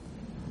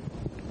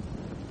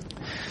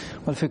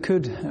Well, if we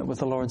could, with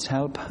the Lord's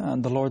help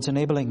and the Lord's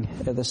enabling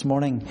this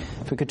morning,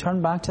 if we could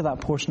turn back to that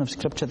portion of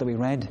Scripture that we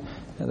read,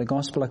 the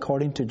Gospel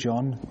according to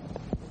John.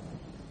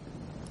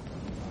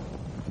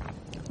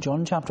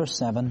 John chapter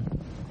 7.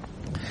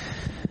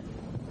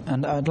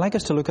 And I'd like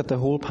us to look at the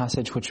whole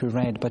passage which we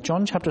read. But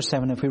John chapter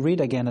 7, if we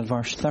read again at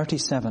verse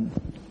 37.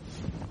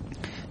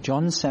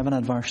 John 7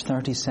 at verse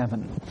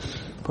 37.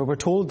 Where we're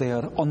told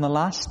there, on the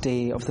last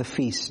day of the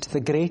feast, the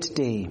great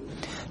day,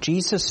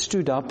 Jesus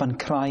stood up and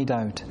cried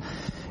out,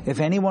 "If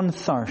anyone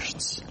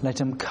thirsts, let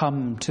him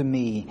come to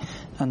me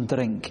and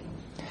drink.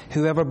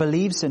 Whoever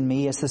believes in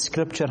me, as the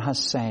Scripture has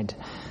said,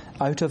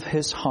 out of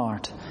his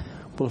heart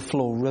will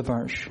flow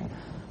rivers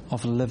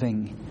of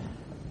living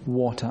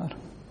water."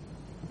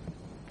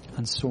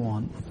 And so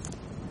on.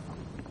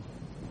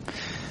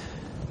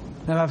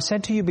 Now, I've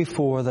said to you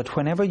before that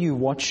whenever you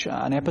watch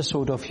an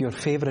episode of your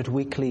favorite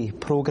weekly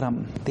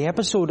program, the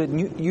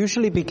episode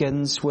usually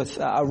begins with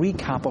a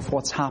recap of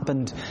what's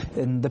happened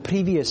in the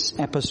previous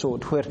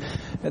episode, where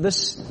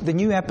the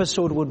new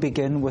episode would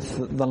begin with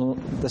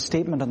the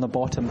statement on the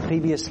bottom,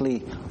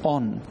 previously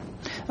on.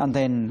 And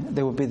then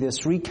there would be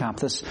this recap,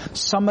 this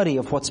summary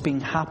of what's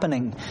been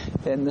happening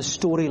in the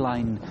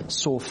storyline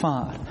so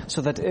far.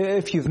 So that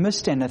if you've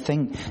missed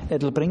anything,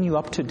 it'll bring you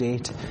up to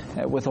date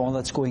with all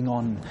that's going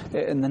on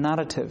in the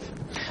narrative.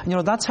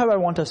 And that's how I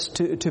want us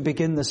to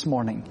begin this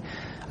morning.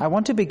 I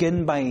want to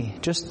begin by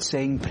just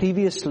saying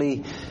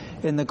previously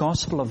in the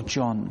Gospel of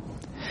John.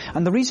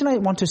 And the reason I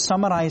want to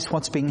summarize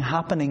what's been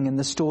happening in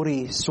the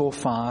story so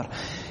far,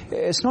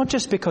 it's not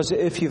just because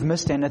if you've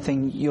missed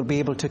anything, you'll be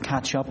able to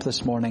catch up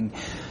this morning,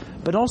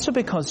 but also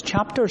because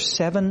chapters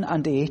 7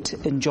 and 8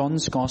 in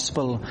John's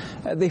Gospel,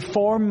 they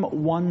form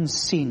one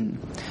scene.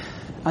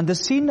 And the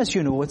scene, as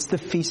you know, it's the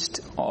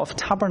Feast of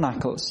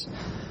Tabernacles.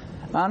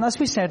 And as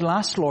we said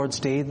last Lord's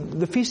Day,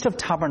 the Feast of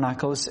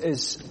Tabernacles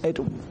it's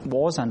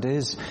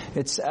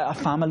a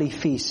family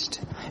feast.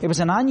 It was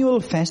an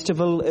annual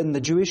festival in the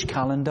Jewish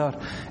calendar.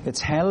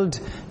 It's held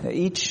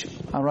each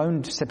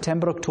around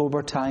September,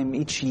 October time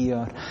each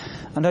year.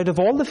 And out of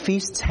all the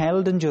feasts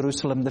held in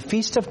Jerusalem, the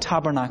Feast of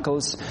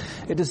Tabernacles,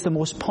 it is the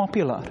most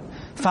popular.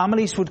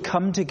 Families would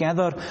come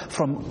together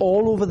from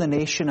all over the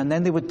nation, and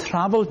then they would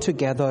travel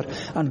together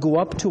and go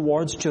up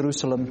towards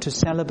Jerusalem to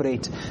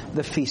celebrate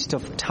the Feast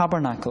of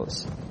Tabernacles.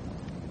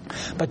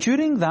 But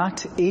during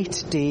that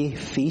 8-day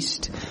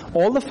feast,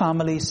 all the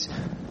families,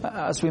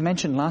 as we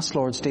mentioned last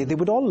Lord's Day, they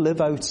would all live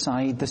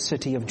outside the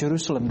city of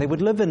Jerusalem. They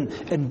would live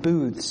in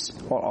booths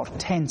or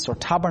tents or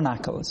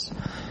tabernacles,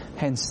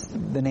 hence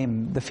the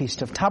name, the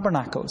Feast of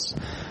Tabernacles.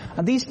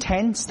 And these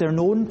tents, they're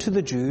known to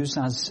the Jews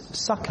as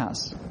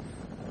sukkahs.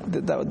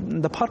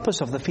 The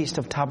purpose of the Feast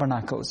of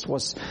Tabernacles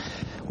was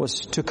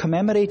to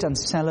commemorate and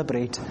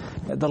celebrate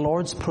the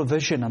Lord's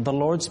provision and the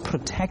Lord's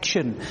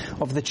protection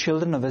of the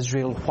children of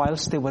Israel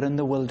whilst they were in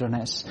the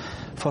wilderness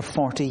for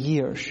 40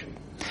 years.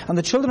 And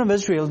the children of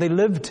Israel, they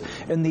lived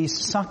in these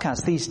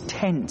sukkahs, these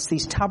tents,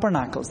 these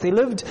tabernacles. They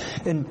lived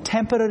in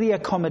temporary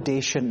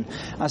accommodation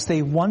as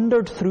they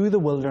wandered through the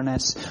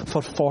wilderness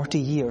for 40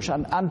 years.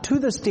 And to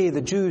this day,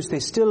 the Jews,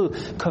 they still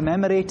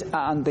commemorate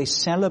and they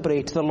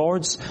celebrate the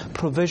Lord's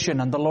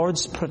provision and the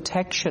Lord's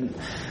protection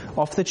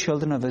of the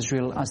children of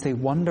Israel as they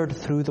wandered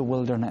through the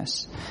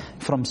wilderness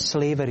from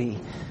slavery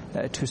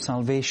to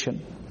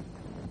salvation.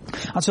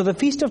 And so the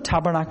Feast of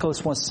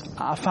Tabernacles was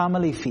a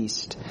family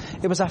feast.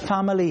 It was a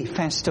family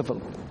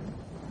festival.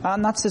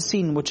 And that's the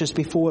scene which is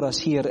before us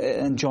here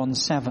in John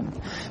 7.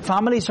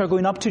 Families are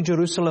going up to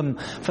Jerusalem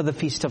for the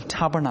Feast of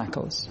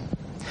Tabernacles.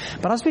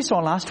 But as we saw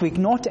last week,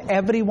 not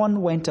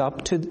everyone went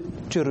up to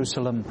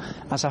Jerusalem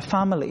as a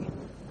family.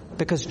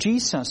 Because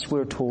Jesus,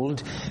 we're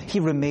told, he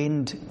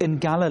remained in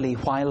Galilee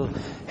while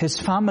his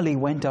family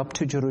went up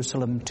to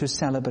Jerusalem to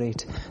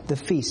celebrate the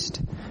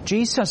feast.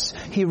 Jesus,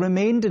 he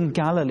remained in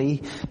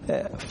Galilee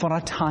for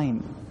a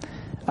time.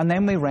 And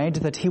then we read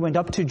that he went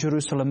up to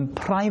Jerusalem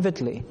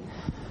privately.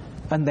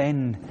 And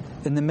then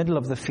in the middle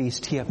of the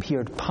feast, he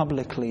appeared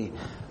publicly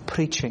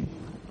preaching.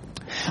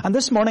 And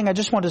this morning, I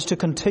just want us to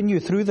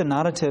continue through the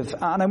narrative,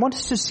 and I want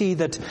us to see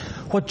that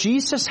what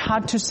Jesus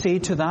had to say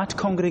to that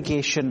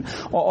congregation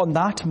on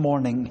that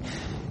morning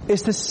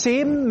is the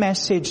same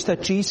message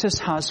that Jesus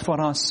has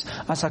for us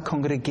as a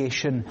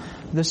congregation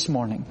this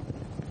morning.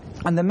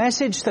 And the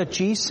message that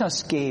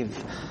Jesus gave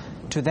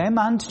to them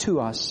and to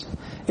us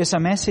is a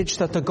message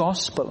that the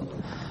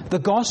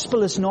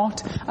gospel is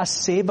not a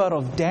savour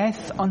of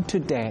death unto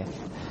death,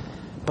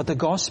 but the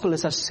gospel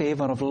is a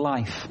savour of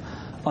life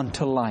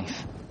unto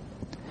life.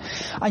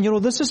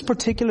 And this is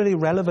particularly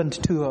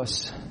relevant to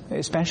us,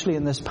 especially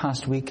in this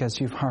past week, as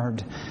you've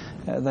heard,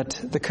 that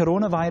the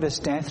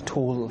coronavirus death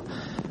toll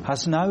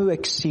has now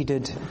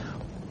exceeded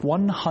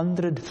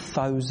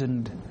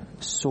 100,000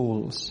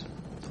 souls.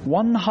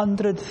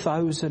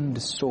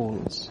 100,000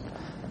 souls.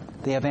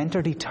 They have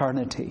entered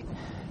eternity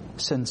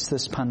since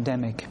this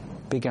pandemic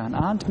began,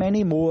 and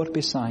many more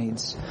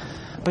besides.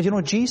 But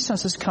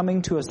Jesus is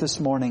coming to us this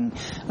morning,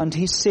 and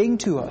he's saying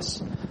to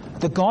us,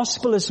 the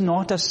gospel is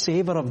not a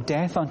savour of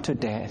death unto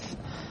death,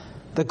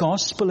 The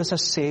gospel is a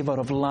savor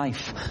of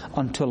life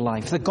unto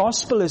life. The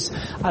gospel is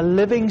a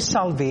living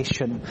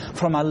salvation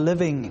from a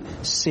living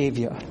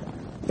Savior.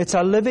 It's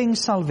a living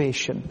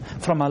salvation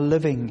from a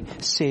living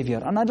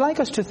Savior. And I'd like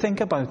us to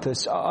think about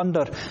this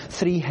under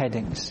 3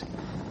 headings.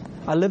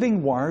 A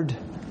living word,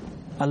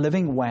 a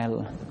living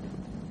well,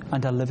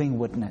 and a living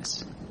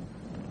witness.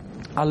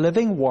 A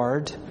living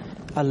word,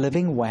 a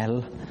living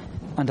well,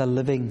 and a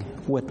living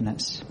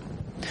witness.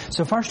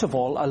 So first of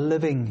all, a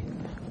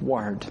living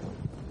word.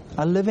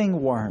 A living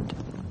word.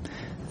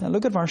 Now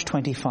look at verse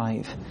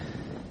 25.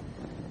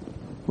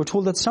 We're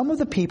told that some of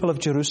the people of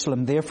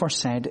Jerusalem therefore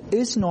said,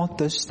 "Is not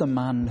this the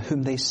man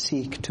whom they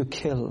seek to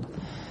kill?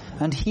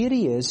 And here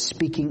he is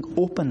speaking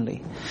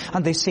openly,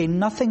 and they say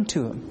nothing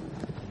to him.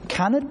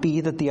 Can it be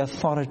that the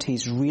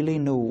authorities really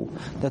know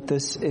that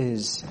this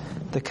is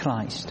the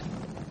Christ?"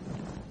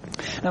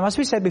 Now, as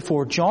we said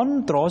before,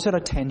 John draws our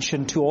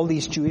attention to all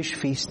these Jewish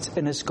feasts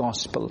in his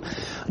gospel,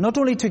 not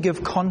only to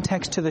give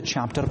context to the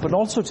chapter, but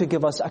also to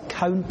give us a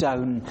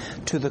countdown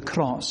to the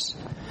cross.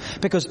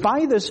 Because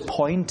by this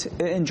point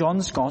in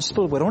John's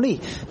gospel, we're only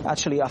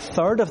actually a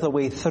third of the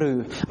way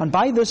through. And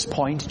by this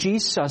point,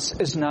 Jesus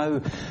is now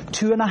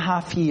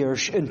 2.5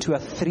 years into a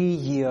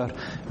 3-year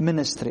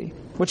ministry.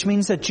 Which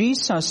means that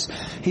Jesus,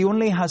 he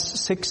only has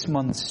 6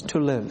 months to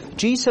live.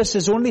 Jesus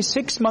is only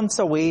 6 months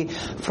away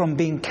from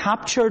being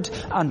captured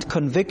and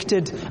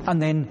convicted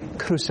and then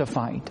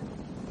crucified.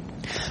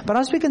 But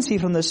as we can see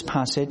from this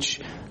passage,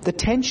 the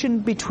tension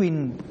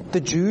between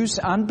the Jews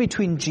and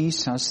between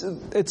Jesus,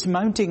 it's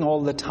mounting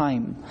all the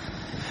time.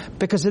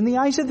 Because in the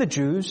eyes of the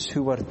Jews,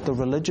 who were the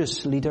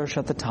religious leaders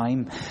at the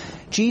time,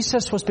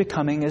 Jesus was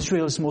becoming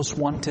Israel's most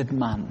wanted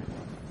man.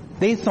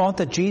 They thought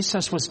that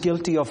Jesus was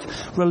guilty of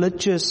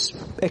religious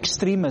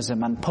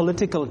extremism and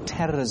political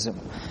terrorism.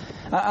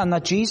 And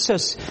that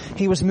Jesus,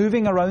 he was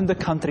moving around the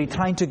country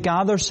trying to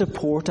gather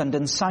support and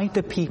incite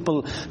the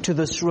people to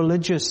this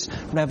religious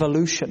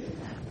revolution.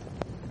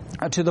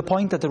 To the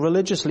point that the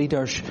religious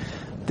leaders,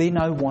 they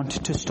now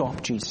want to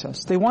stop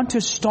Jesus. They want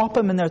to stop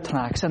him in their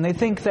tracks. And they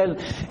think that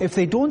if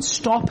they don't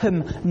stop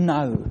him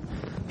now,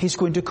 he's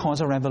going to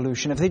cause a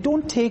revolution. If they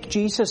don't take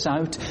Jesus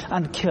out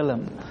and kill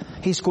him,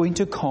 he's going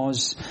to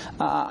cause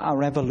a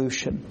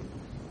revolution.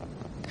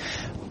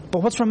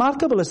 But what's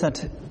remarkable is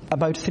that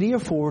about 3 or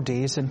 4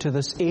 days into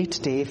this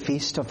 8-day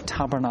Feast of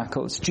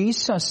Tabernacles,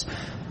 Jesus,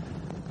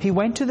 he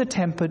went to the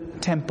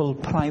temple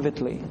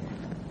privately,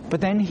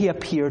 but then he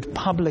appeared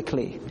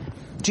publicly.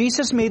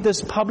 Jesus made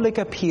this public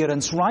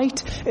appearance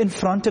right in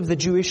front of the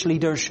Jewish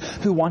leaders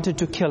who wanted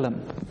to kill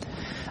him.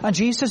 And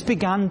Jesus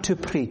began to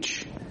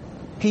preach.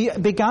 He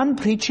began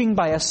preaching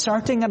by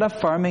asserting and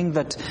affirming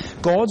that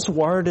God's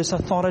word is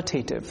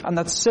authoritative and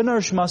that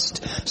sinners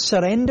must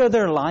surrender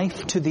their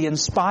life to the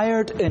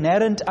inspired,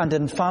 inerrant, and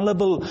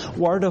infallible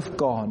word of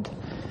God.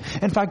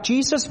 In fact,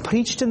 Jesus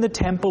preached in the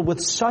temple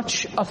with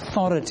such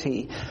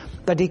authority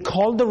that he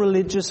called the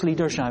religious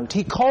leaders out.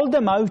 He called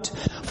them out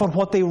for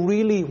what they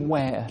really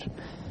were.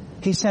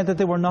 He said that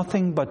they were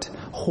nothing but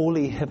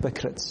holy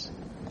hypocrites.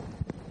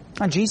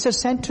 And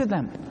Jesus said to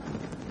them,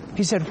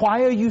 he said,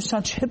 "Why are you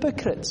such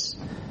hypocrites?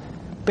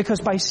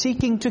 Because by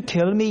seeking to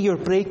kill me, you're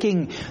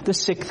breaking the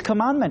 6th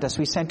commandment, as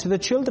we said to the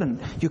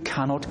children. You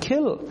cannot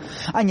kill."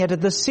 And yet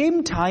at the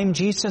same time,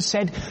 Jesus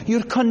said,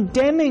 "You're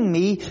condemning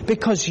me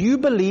because you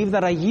believe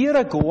that a year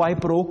ago I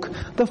broke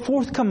the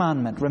 4th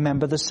commandment.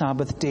 Remember the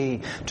Sabbath day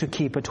to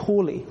keep it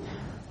holy."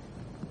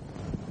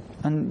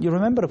 And you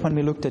remember when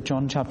we looked at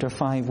John chapter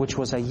 5, which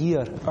was a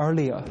year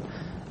earlier,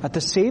 at the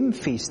same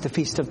feast, the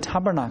Feast of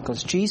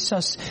Tabernacles,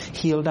 Jesus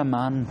healed a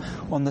man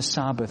on the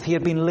Sabbath. He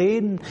had been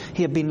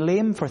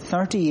lame for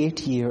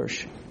 38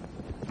 years.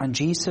 And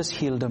Jesus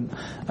healed him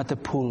at the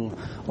pool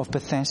of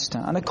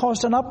Bethesda. And it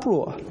caused an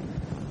uproar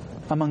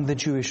among the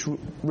Jewish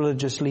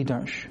religious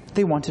leaders.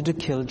 They wanted to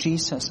kill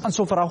Jesus. And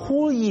so for a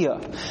whole year,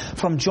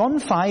 from John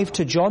 5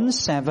 to John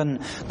 7,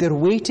 they're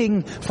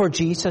waiting for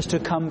Jesus to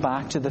come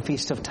back to the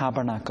Feast of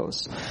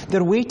Tabernacles.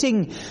 They're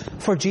waiting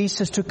for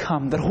Jesus to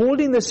come. They're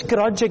holding this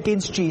grudge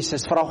against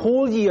Jesus. For a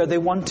whole year, they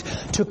want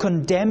to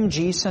condemn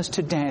Jesus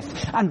to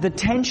death. And the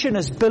tension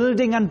is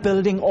building and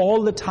building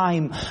all the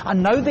time.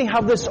 And now they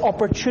have this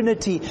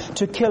opportunity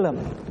to kill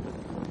him.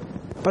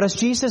 But as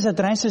Jesus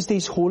addresses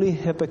these holy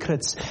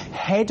hypocrites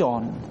head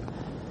on,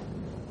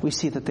 we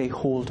see that they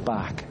hold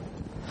back.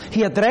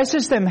 He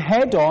addresses them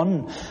head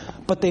on,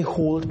 but they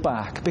hold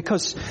back.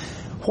 Because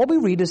what we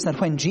read is that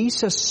when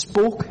Jesus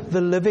spoke the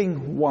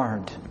living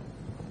word,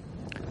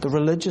 the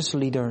religious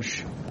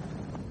leaders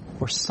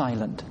were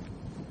silent.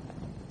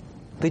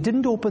 They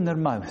didn't open their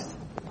mouth.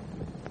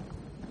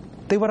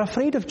 They were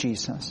afraid of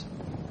Jesus.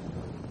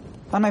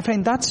 And my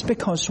friend, that's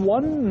because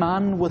one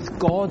man with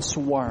God's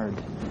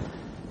word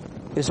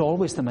is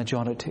always the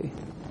majority.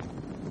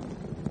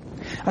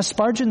 As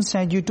Spurgeon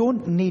said, you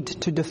don't need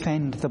to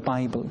defend the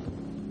Bible,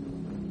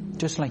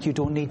 just like you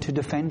don't need to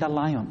defend a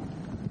lion.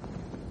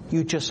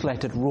 You just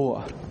let it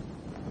roar.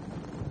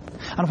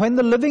 And when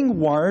the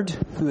living word,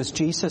 who is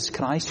Jesus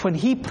Christ, when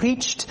he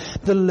preached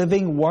the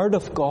living word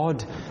of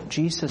God,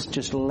 Jesus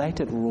just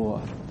let it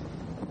roar.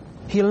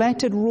 He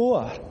let it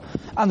roar.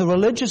 And the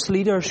religious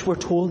leaders were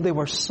told they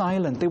were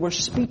silent. They were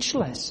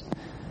speechless.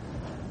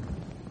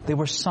 They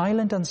were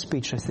silent and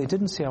speechless. They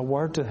didn't say a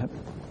word to him.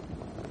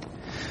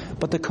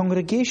 But the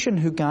congregation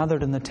who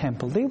gathered in the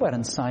temple, they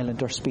weren't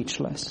silent or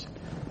speechless.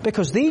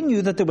 Because they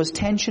knew that there was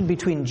tension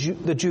between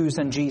the Jews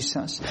and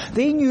Jesus.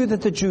 They knew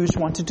that the Jews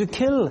wanted to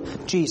kill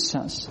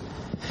Jesus.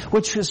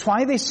 Which is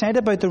why they said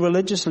about the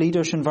religious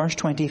leaders in verse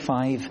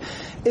 25,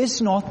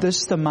 "Is not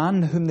this the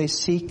man whom they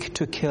seek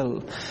to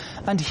kill?"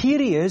 And here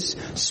he is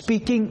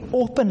speaking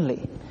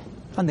openly.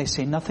 And they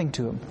say nothing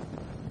to him.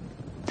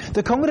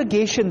 The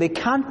congregation, they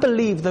can't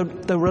believe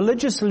that the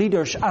religious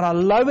leaders are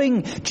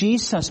allowing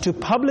Jesus to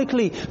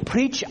publicly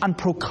preach and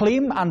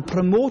proclaim and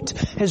promote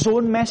his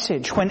own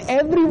message when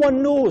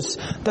everyone knows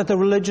that the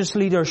religious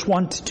leaders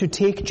want to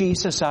take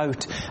Jesus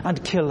out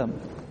and kill him.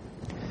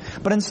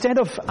 But instead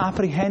of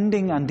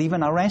apprehending and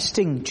even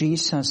arresting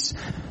Jesus,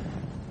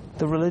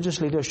 the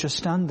religious leaders just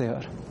stand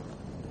there.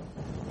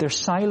 They're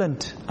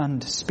silent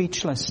and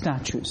speechless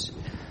statues.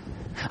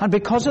 And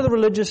because of the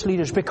religious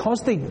leaders,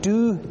 because they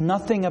do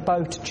nothing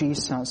about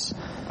Jesus,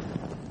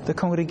 the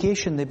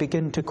congregation, they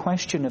begin to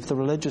question if the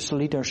religious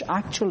leaders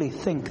actually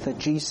think that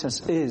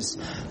Jesus is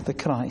the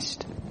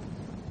Christ.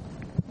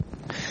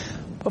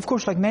 Of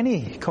course, like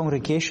many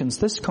congregations,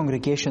 this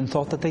congregation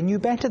thought that they knew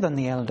better than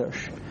the elders.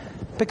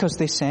 Because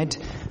they said,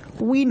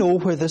 "We know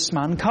where this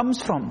man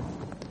comes from.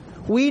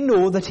 We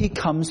know that he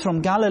comes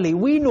from Galilee.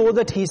 We know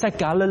that he's a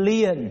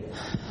Galilean."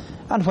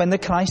 And when the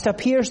Christ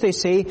appears, they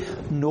say,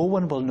 "No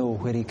one will know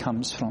where he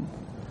comes from."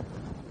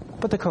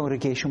 But the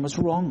congregation was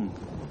wrong.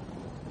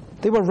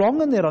 They were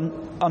wrong in their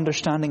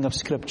understanding of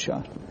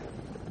Scripture.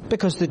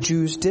 Because the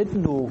Jews did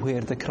know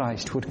where the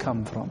Christ would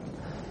come from.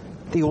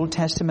 The Old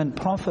Testament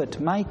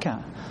prophet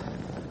Micah,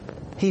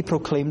 he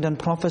proclaimed and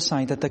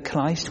prophesied that the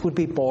Christ would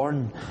be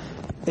born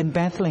in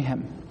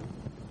Bethlehem.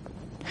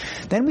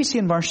 Then we see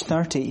in verse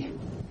 30,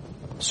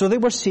 "So they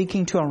were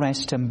seeking to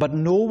arrest him, but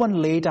no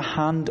one laid a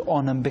hand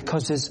on him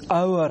because his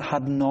hour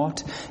had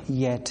not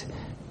yet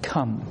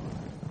come."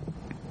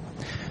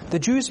 The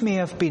Jews may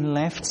have been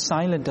left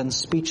silent and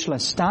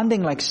speechless,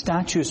 standing like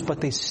statues, but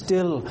they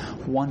still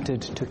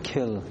wanted to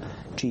kill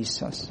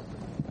Jesus.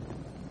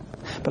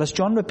 But as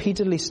John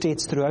repeatedly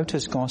states throughout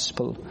his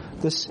gospel,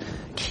 this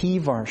key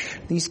verse,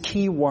 these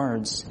key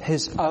words,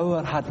 his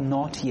hour had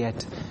not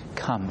yet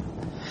come.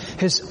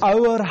 His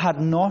hour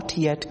had not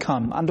yet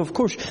come. And of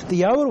course,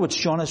 the hour which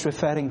John is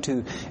referring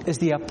to is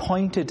the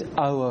appointed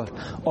hour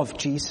of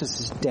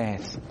Jesus'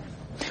 death.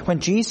 When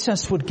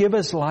Jesus would give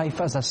his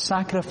life as a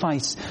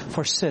sacrifice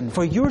for sin,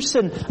 for your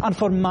sin and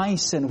for my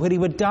sin, where he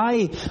would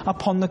die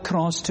upon the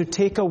cross to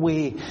take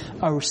away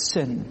our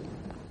sin.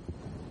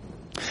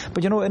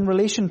 But in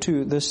relation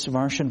to this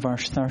verse in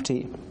verse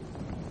 30,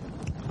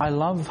 I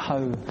love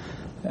how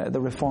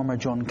the reformer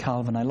John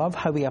Calvin, I love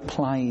how he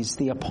applies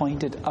the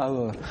appointed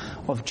hour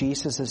of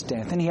Jesus'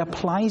 death. And he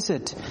applies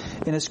it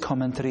in his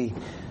commentary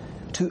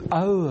to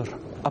our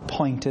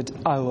appointed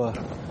hour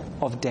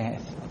of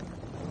death.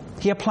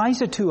 He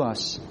applies it to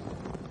us.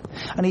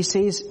 And he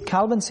says,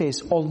 Calvin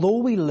says, "Although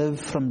we live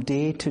from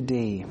day to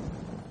day,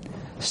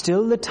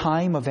 still the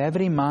time of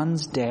every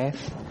man's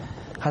death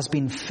has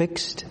been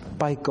fixed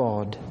by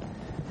God.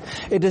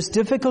 It is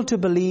difficult to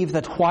believe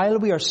that while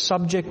we are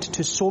subject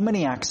to so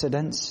many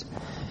accidents,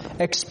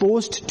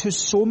 exposed to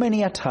so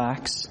many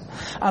attacks,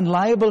 and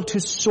liable to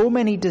so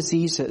many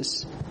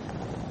diseases,"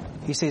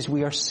 he says,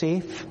 "we are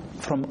safe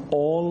from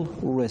all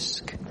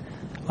risk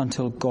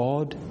until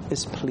God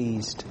is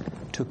pleased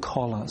to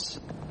call us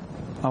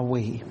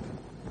away."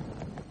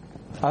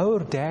 Our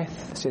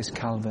death, says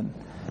Calvin,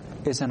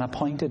 is an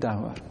appointed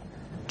hour,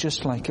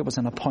 just like it was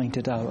an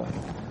appointed hour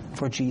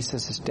for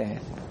Jesus'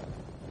 death.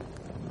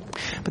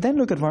 But then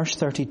look at verse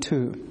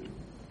 32.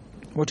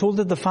 We're told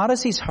that the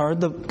Pharisees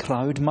heard the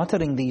crowd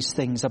muttering these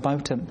things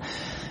about him,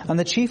 and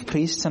the chief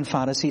priests and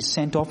Pharisees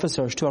sent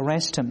officers to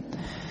arrest him.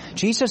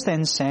 Jesus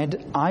then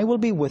said, "I will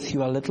be with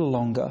you a little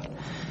longer,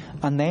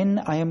 and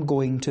then I am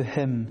going to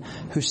him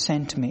who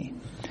sent me.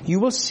 You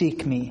will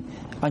seek me,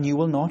 and you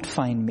will not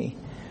find me.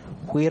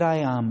 Where I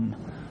am,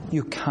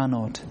 you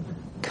cannot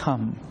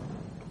come."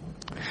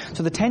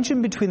 So the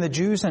tension between the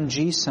Jews and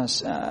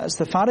Jesus, as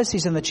the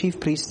Pharisees and the chief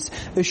priests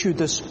issued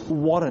this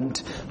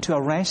warrant to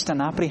arrest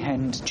and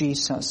apprehend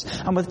Jesus.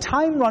 And with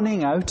time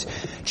running out,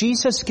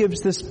 Jesus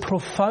gives this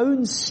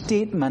profound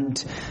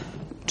statement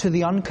to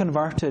the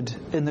unconverted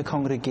in the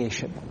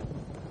congregation.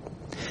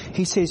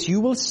 He says, "You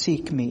will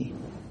seek me,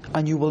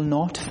 and you will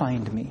not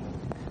find me.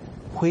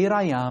 Where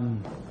I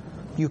am,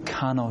 you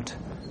cannot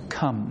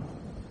come."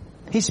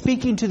 He's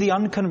speaking to the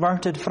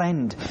unconverted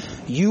friend.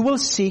 You will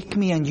seek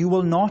me and you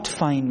will not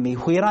find me.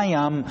 Where I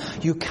am,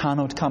 you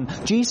cannot come.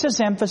 Jesus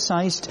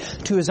emphasized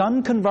to his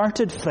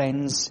unconverted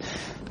friends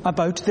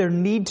about their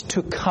need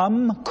to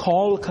come,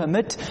 call,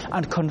 commit,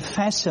 and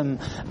confess him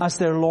as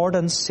their Lord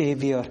and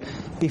Savior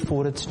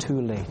before it's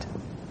too late.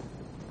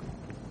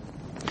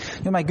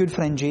 My good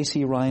friend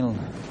J.C. Ryle,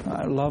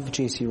 I love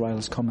J.C.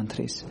 Ryle's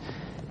commentaries.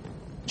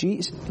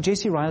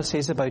 J.C. Ryle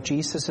says about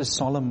Jesus'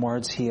 solemn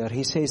words here,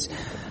 he says,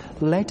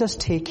 let us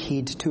take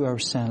heed to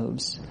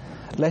ourselves,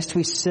 lest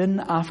we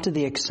sin after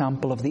the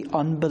example of the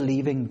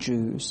unbelieving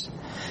Jews,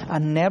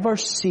 and never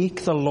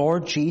seek the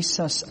Lord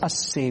Jesus as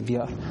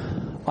Saviour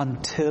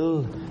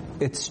until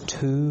it's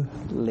too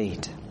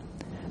late.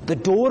 The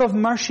door of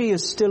mercy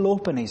is still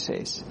open, he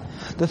says.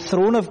 The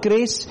throne of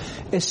grace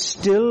is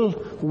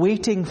still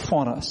waiting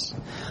for us.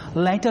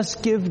 Let us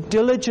give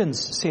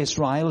diligence, says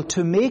Ryle,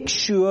 to make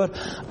sure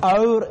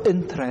our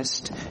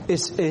interest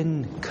is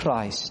in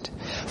Christ.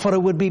 For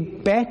it would be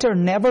better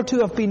never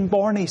to have been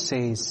born, he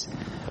says,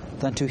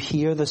 than to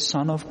hear the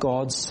Son of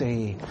God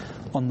say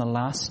on the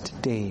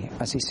last day,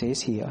 as he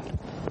says here,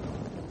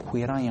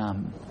 where I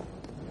am,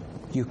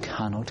 you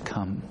cannot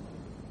come.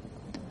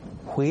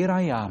 Where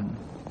I am,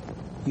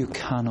 you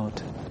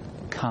cannot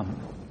come.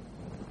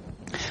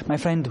 My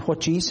friend, what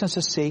Jesus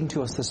is saying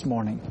to us this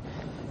morning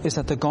is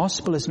that the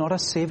gospel is not a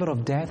savour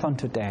of death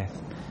unto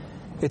death.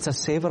 It's a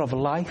savour of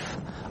life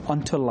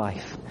unto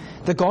life.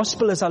 The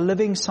gospel is a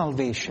living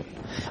salvation,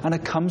 and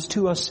it comes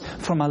to us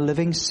from a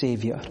living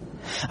Saviour.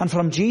 And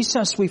from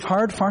Jesus we've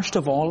heard, first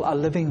of all, a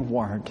living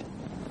word.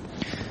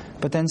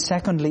 But then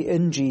secondly,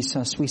 in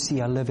Jesus we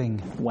see a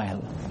living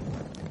well.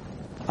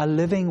 A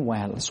living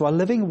well. So a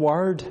living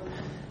word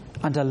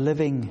and a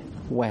living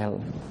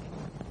well.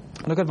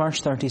 Look at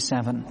verse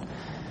 37.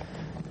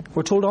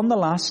 We're told on the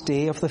last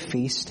day of the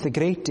feast, the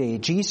great day,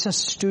 Jesus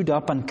stood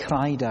up and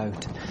cried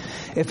out,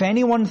 "If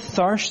anyone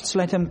thirsts,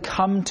 let him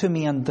come to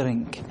me and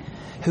drink.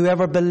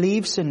 Whoever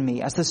believes in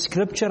me, as the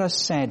scripture has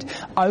said,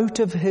 out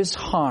of his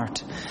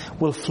heart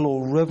will flow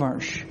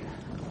rivers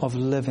of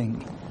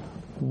living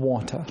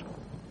water."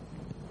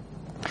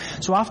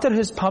 So after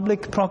his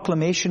public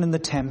proclamation in the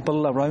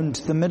temple around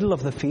the middle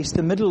of the feast,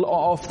 the middle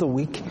of the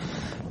week,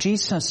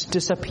 Jesus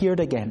disappeared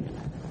again.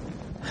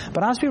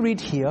 But as we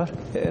read here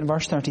in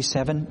verse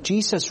 37,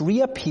 Jesus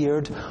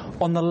reappeared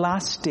on the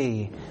last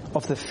day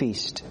of the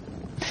feast.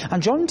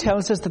 And John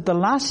tells us that the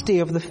last day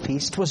of the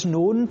feast was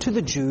known to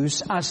the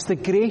Jews as the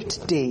Great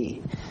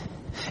Day.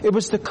 It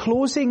was the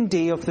closing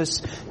day of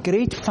this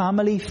great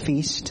family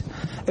feast.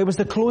 It was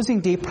the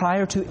closing day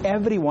prior to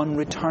everyone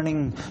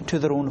returning to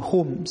their own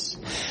homes.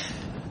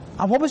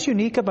 And what was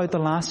unique about the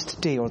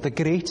last day, or the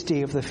great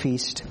day of the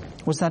feast,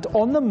 was that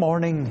on the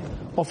morning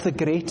of the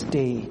great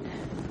day,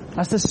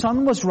 as the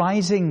sun was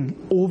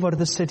rising over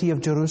the city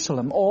of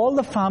Jerusalem, all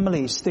the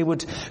families, they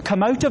would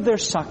come out of their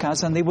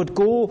sukkahs and they would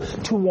go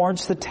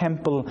towards the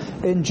temple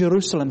in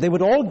Jerusalem. They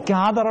would all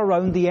gather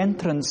around the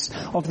entrance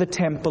of the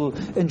temple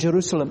in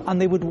Jerusalem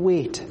and they would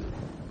wait.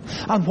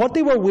 And what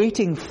they were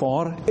waiting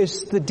for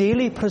is the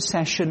daily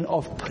procession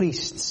of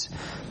priests,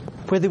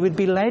 where they would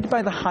be led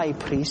by the high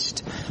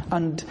priest,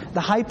 and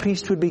the high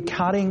priest would be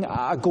carrying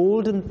a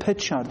golden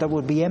pitcher that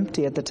would be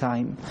empty at the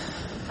time.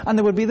 And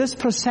there would be this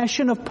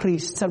procession of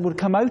priests that would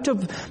come out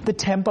of the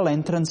temple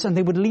entrance, and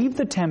they would leave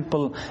the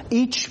temple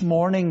each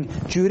morning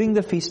during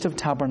the Feast of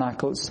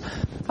Tabernacles.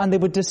 And they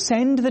would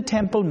descend the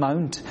Temple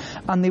Mount,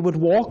 and they would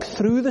walk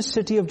through the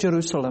city of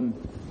Jerusalem.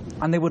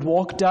 And they would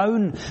walk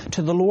down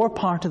to the lower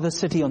part of the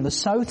city, on the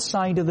south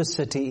side of the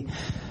city,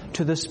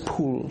 to this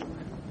pool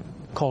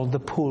called the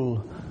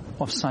Pool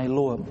of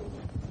Siloam.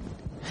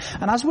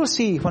 And as we'll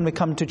see when we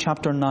come to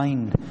chapter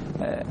 9,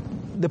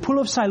 the Pool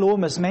of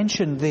Siloam is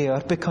mentioned there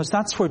because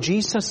that's where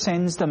Jesus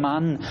sends the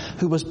man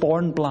who was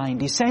born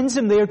blind. He sends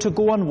him there to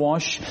go and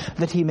wash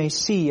that he may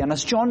see. And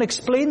as John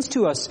explains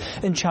to us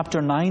in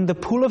chapter 9, the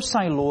Pool of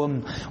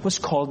Siloam was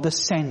called the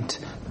Sent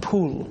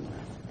Pool.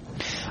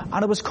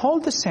 And it was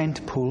called the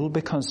Sent Pool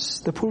because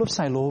the Pool of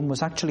Siloam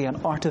was actually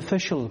an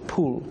artificial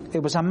pool.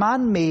 It was a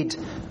man-made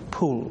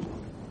pool.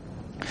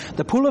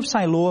 The Pool of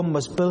Siloam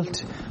was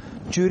built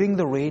during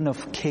the reign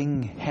of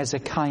King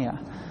Hezekiah,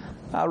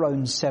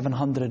 around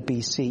 700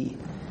 BC.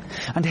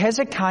 And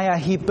Hezekiah,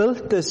 he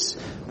built this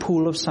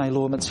Pool of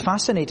Siloam. It's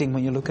fascinating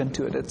when you look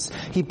into it.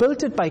 He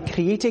built it by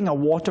creating a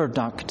water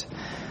duct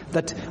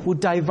that would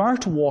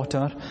divert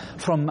water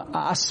from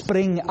a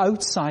spring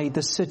outside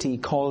the city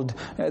called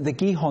the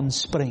Gihon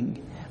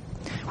Spring,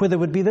 where there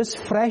would be this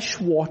fresh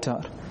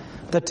water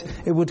that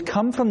it would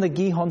come from the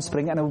Gihon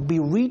Spring and it would be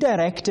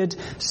redirected,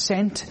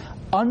 sent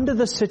under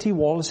the city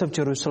walls of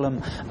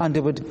Jerusalem, and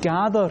it would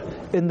gather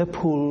in the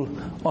Pool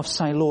of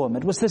Siloam.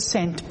 It was the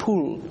Sent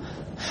Pool.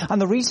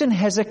 And the reason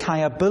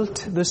Hezekiah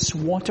built this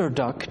water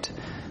duct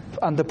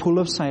and the Pool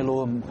of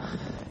Siloam,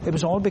 it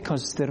was all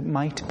because there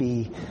might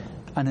be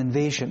an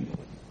invasion.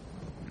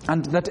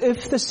 And that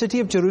if the city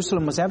of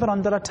Jerusalem was ever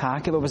under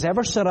attack, if it was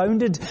ever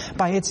surrounded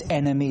by its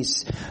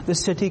enemies, the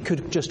city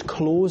could just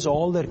close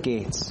all their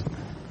gates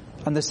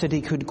and the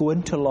city could go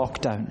into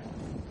lockdown.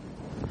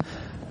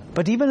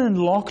 But even in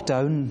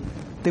lockdown,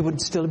 there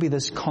would still be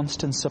this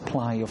constant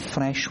supply of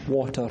fresh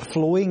water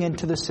flowing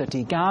into the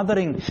city,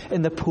 gathering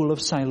in the Pool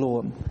of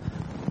Siloam.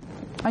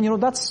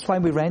 And that's why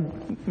we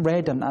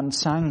read and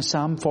sang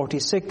Psalm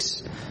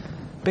 46,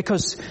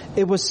 because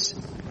it was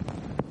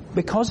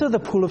because of the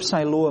Pool of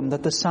Siloam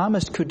that the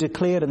psalmist could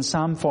declare in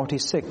Psalm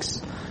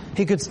 46.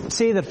 He could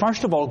say that,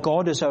 first of all,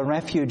 God is our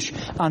refuge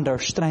and our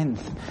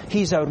strength.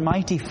 He's our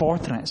mighty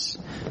fortress.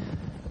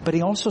 But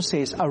he also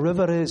says, a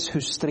river is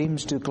whose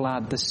streams do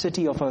glad, the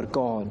city of our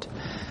God,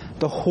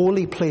 the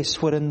holy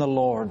place wherein the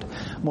Lord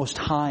Most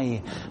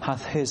High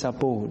hath his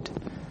abode.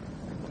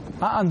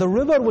 And the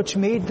river which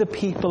made the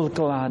people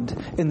glad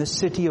in the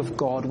city of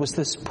God was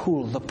this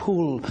pool, the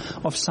pool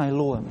of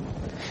Siloam.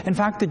 In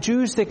fact, the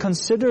Jews, they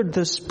considered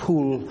this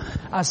pool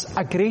as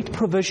a great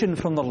provision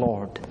from the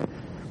Lord.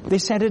 They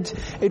said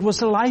it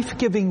was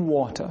life-giving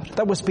water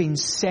that was being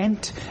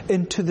sent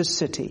into the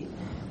city.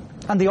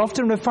 And they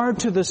often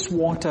referred to this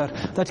water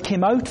that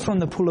came out from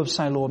the pool of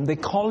Siloam. They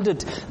called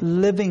it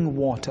living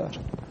water.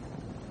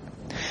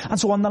 And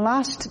so on the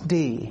last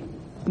day,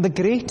 the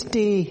great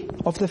day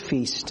of the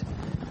feast,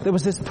 there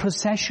was this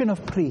procession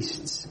of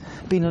priests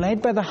being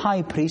led by the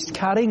high priest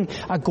carrying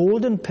a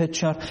golden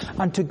pitcher,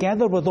 and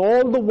together with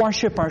all the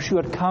worshippers who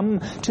had come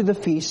to the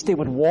feast, they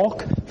would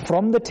walk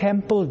from the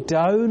temple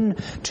down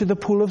to the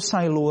pool of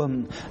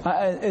Siloam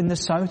in the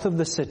south of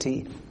the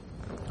city.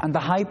 And the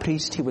high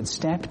priest, he would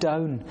step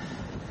down.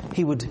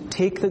 He would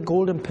take the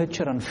golden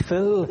pitcher and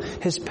fill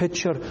his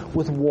pitcher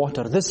with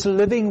water, this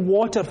living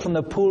water from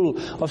the pool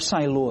of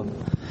Siloam.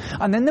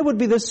 And then there would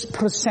be this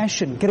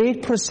procession,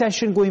 great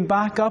procession going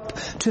back up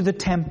to the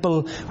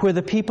temple where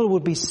the people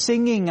would be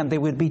singing and they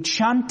would be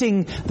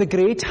chanting the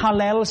great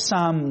Hallel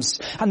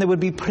Psalms, and they would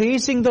be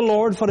praising the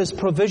Lord for his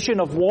provision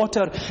of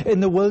water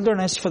in the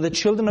wilderness for the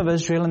children of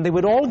Israel. And they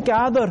would all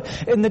gather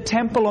in the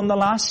temple on the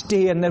last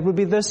day, and there would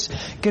be this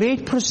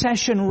great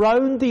procession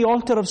round the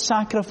altar of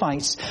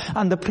sacrifice,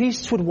 and the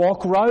priests would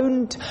walk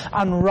round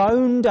and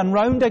round and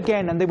round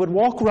again, and they would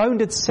walk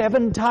round it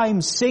 7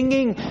 times,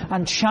 singing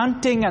and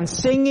chanting and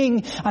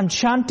singing and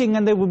chanting,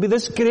 and there would be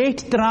this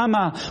great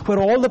drama where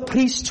all the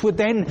priests would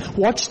then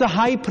watch the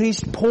high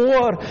priest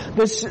pour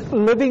this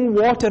living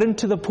water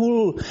into the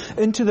pool,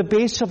 into the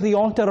base of the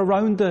altar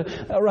around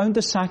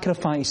the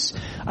sacrifice.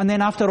 And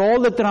then after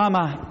all the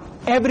drama,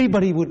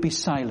 everybody would be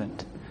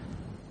silent.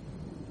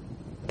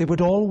 They would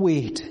all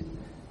wait,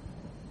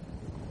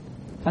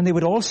 and they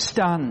would all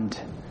stand,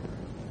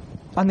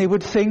 and they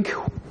would think,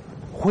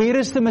 where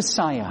is the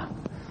Messiah?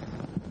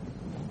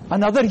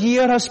 Another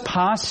year has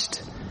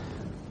passed.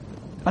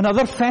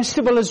 Another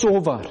festival is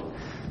over.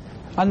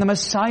 And the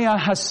Messiah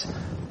has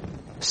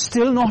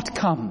still not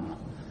come.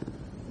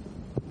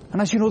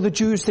 And as you know, the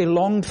Jews, they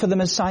longed for the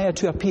Messiah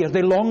to appear.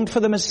 They longed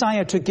for the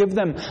Messiah to give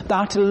them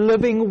that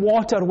living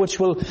water which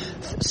will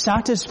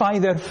satisfy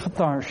their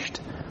thirst.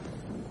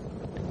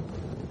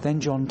 Then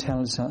John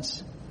tells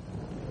us,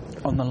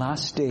 on the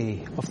last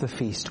day of the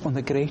feast, on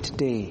the great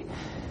day,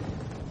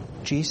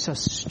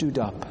 Jesus stood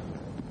up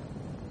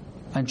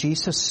and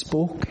Jesus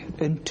spoke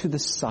into the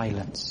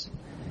silence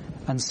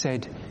and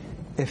said,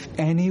 if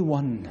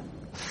anyone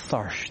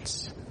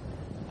thirsts,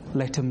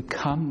 let him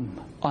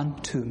come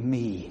unto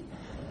me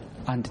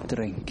and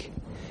drink.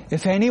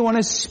 If anyone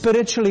is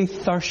spiritually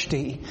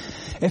thirsty,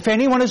 if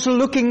anyone is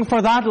looking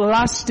for that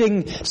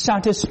lasting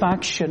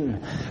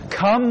satisfaction,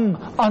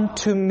 come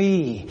unto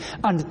me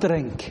and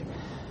drink.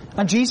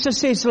 And Jesus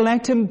says,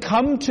 let him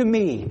come to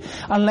me,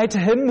 and let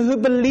him who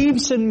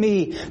believes in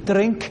me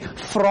drink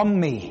from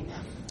me.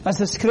 As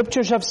the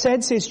scriptures have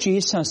said, says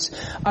Jesus,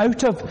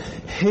 out of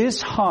his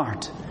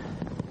heart,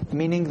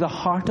 meaning the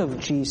heart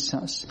of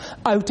Jesus,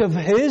 out of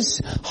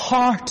his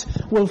heart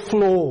will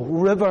flow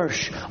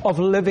rivers of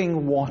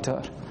living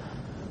water.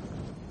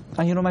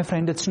 And you know, my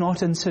friend, it's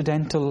not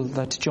incidental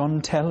that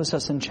John tells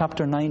us in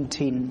chapter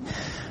 19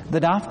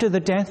 that after the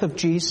death of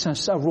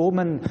Jesus, a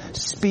Roman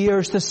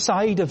spears the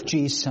side of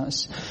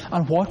Jesus.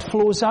 And what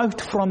flows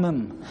out from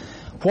him?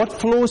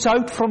 What flows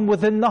out from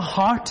within the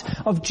heart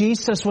of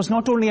Jesus was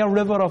not only a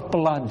river of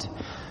blood,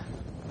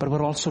 but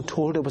we're also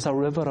told it was a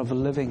river of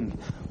living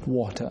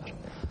water.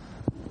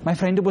 My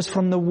friend, it was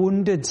from the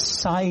wounded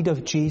side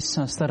of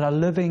Jesus that a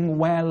living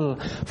well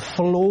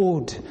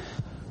flowed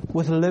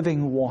with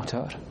living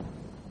water.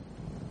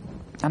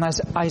 And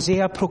as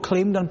Isaiah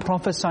proclaimed and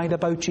prophesied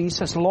about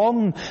Jesus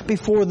long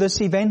before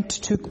this event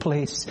took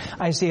place,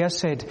 Isaiah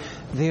said,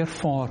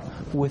 therefore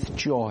with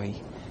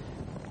joy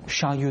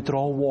shall you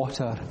draw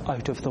water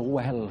out of the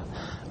well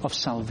of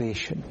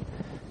salvation.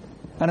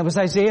 And it was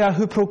Isaiah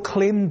who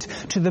proclaimed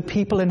to the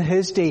people in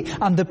his day,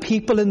 and the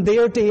people in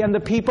their day, and the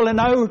people in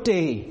our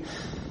day,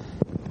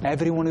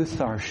 everyone who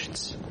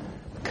thirsts,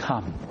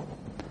 come.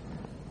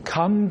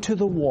 Come to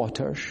the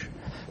waters.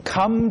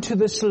 Come to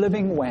this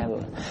living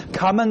well.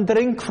 Come and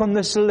drink from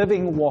this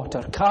living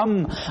water.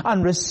 Come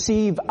and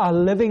receive a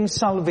living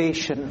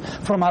salvation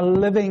from a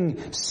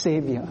living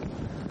Savior.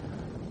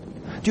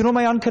 Do you know,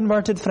 my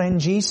unconverted friend,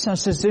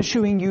 Jesus is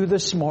issuing you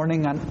this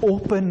morning an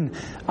open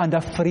and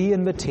a free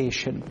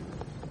invitation.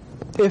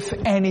 If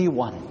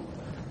anyone,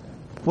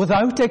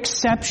 without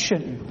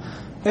exception,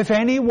 if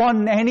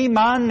anyone, any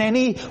man,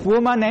 any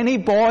woman, any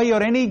boy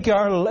or any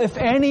girl, if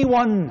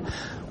anyone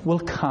will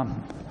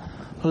come,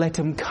 let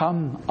him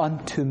come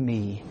unto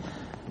me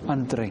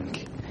and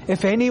drink.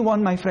 If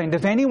anyone, my friend,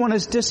 if anyone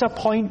is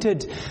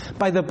disappointed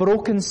by the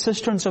broken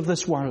cisterns of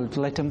this world,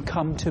 let him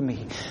come to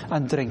me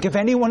and drink. If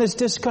anyone is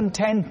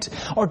discontent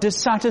or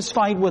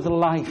dissatisfied with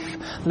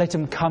life, let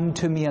him come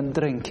to me and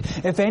drink.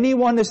 If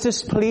anyone is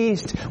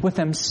displeased with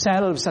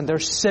themselves and their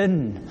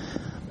sin,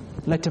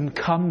 let him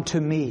come to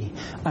me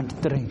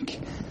and drink.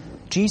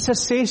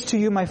 Jesus says to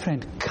you, my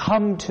friend,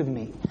 come to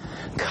me.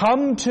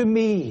 Come to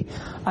me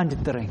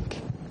and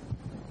drink.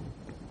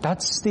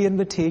 That's the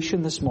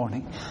invitation this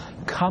morning.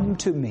 Come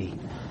to me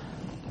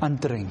and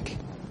drink.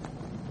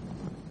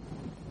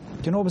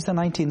 Do you know it was the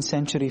 19th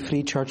century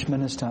Free Church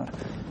minister?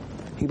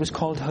 He was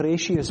called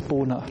Horatius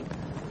Bonar.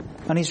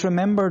 And he's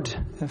remembered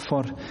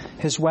for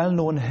his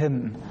well-known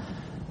hymn,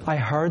 I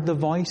heard the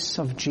voice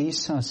of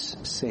Jesus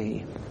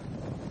say.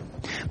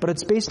 But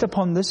it's based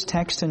upon this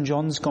text in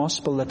John's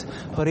Gospel that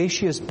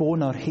Horatius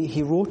Bonar,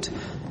 he wrote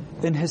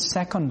in his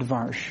second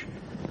verse.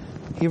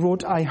 He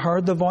wrote, I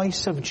heard the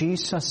voice of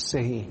Jesus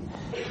say,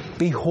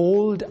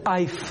 behold,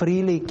 I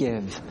freely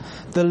give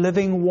the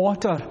living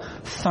water,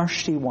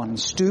 thirsty one.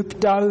 Stoop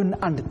down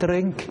and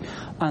drink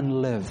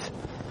and live.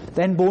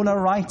 Then Bonar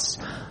writes,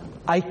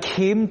 I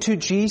came to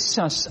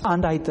Jesus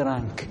and I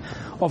drank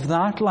of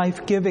that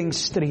life-giving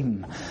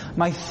stream.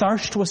 My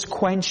thirst was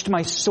quenched,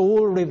 my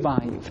soul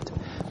revived,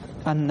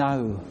 and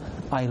now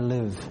I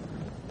live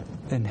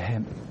in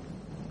Him.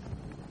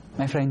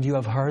 My friend, you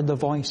have heard the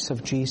voice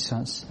of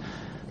Jesus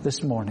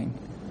this morning,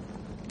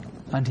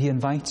 and He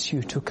invites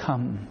you to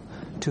come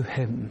to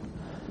Him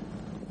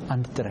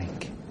and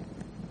drink.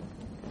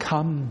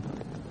 Come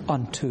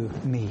unto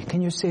me.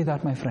 Can you say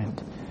that, my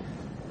friend?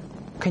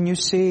 Can you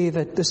say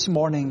that this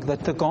morning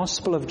that the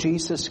gospel of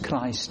Jesus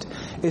Christ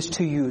is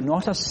to you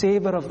not a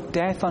savour of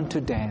death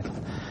unto death,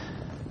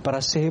 but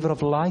a savour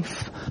of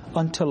life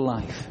unto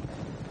life?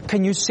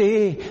 Can you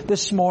say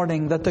this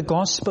morning that the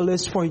gospel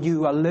is for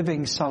you a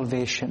living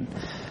salvation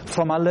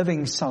from a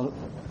living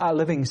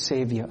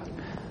Saviour?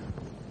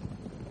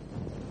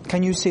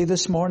 Can you say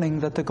this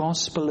morning that the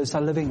gospel is a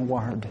living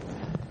word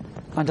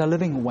and a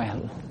living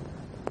well?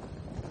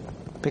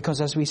 Because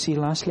as we see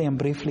lastly and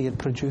briefly, it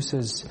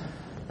produces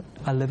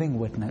a living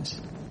witness.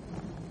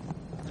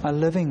 A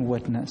living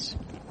witness.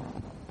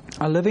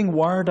 A living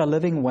word, a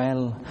living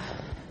well,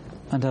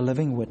 and a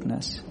living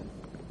witness.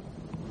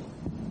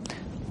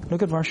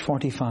 Look at verse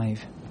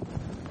 45.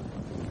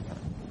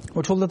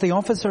 We're told that the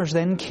officers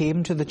then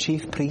came to the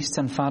chief priests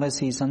and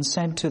Pharisees and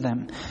said to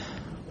them,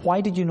 why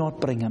did you not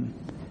bring him?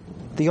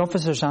 The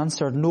officers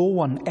answered, no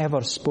one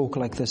ever spoke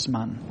like this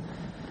man.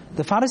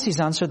 The Pharisees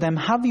answered them,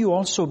 have you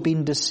also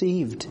been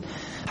deceived?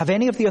 Have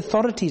any of the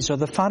authorities or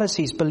the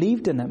Pharisees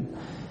believed in him?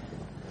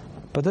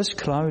 But this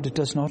crowd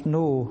does not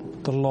know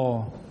the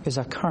law is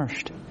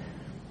accursed.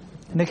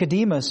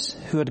 Nicodemus,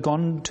 who had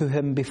gone to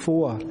him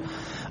before,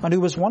 and who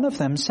was one of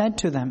them, said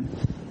to them,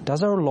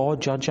 does our law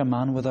judge a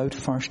man without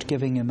first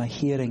giving him a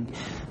hearing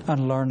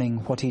and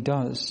learning what he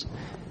does?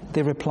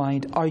 They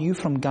replied, are you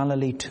from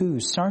Galilee too?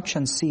 Search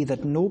and see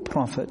that no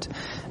prophet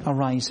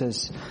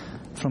arises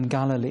from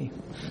Galilee.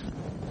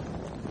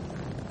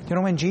 You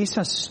know, when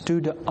Jesus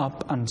stood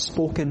up and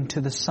spoke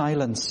into the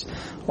silence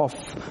of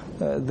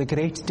the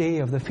great day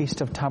of the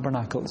Feast of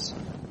Tabernacles,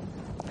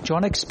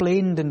 John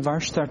explained in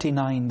verse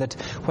 39 that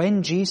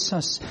when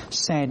Jesus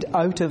said,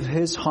 out of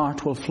his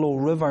heart will flow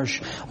rivers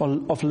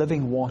of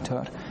living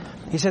water,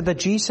 he said that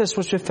Jesus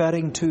was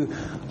referring to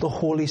the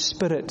Holy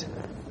Spirit,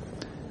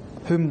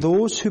 whom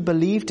those who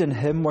believed in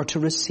him were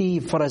to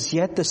receive, for as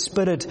yet the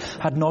Spirit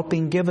had not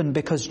been given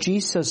because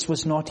Jesus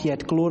was not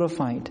yet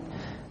glorified.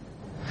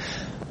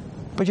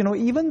 But you know,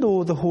 even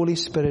though the Holy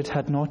Spirit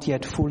had not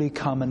yet fully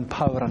come in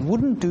power and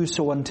wouldn't do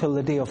so until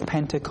the day of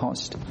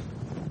Pentecost,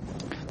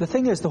 the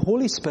thing is, the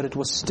Holy Spirit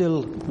was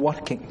still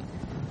working.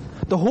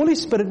 The Holy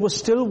Spirit was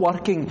still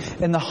working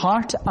in the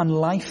heart and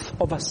life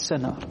of a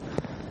sinner,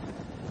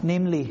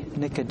 namely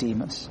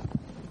Nicodemus.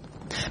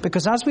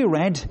 Because as we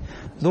read,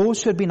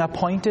 those who had been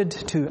appointed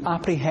to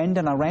apprehend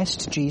and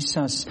arrest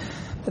Jesus,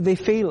 they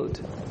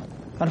failed.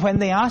 And when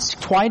they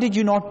asked, why did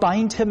you not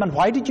bind him and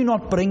why did you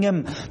not bring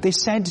him? They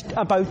said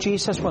about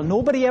Jesus, well,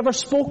 nobody ever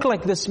spoke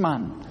like this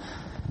man.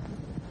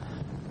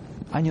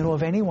 And you know,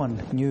 if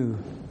anyone knew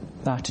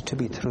that to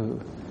be true,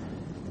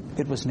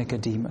 it was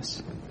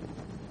Nicodemus.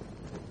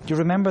 Do you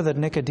remember that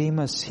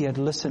Nicodemus, he had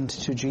listened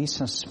to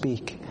Jesus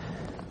speak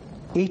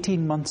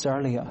 18 months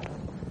earlier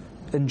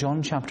in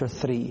John chapter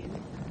 3.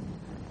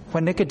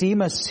 When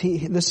Nicodemus,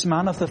 this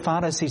man of the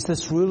Pharisees,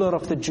 this ruler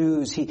of the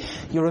Jews,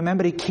 you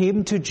remember he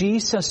came to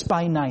Jesus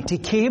by night. He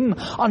came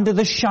under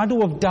the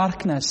shadow of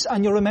darkness.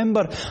 And you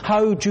remember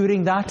how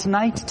during that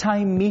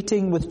nighttime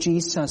meeting with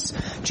Jesus,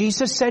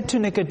 Jesus said to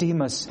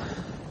Nicodemus,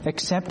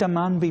 except a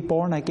man be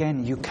born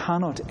again, you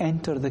cannot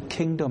enter the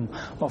kingdom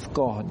of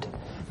God.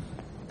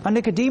 And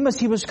Nicodemus,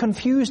 he was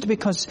confused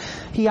because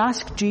he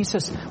asked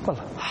Jesus, well,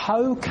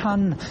 how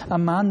can a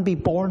man be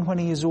born when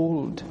he is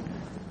old?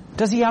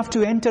 Does he have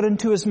to enter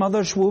into his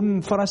mother's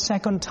womb for a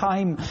second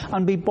time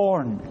and be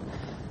born?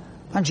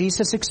 And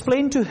Jesus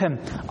explained to him,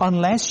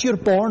 unless you're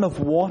born of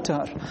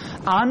water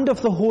and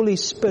of the Holy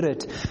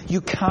Spirit,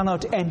 you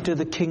cannot enter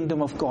the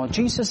kingdom of God.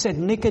 Jesus said,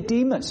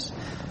 Nicodemus,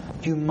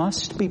 you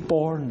must be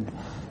born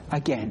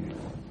again.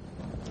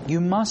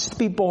 You must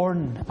be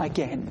born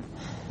again.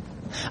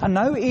 And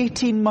now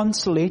 18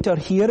 months later,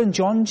 here in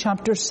John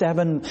chapter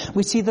 7,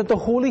 we see that the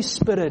Holy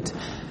Spirit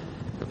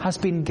has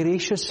been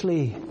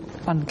graciously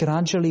and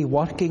gradually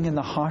working in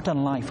the heart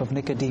and life of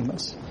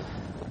Nicodemus.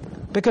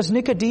 Because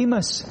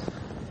Nicodemus,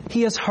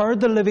 he has heard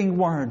the living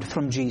word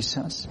from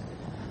Jesus.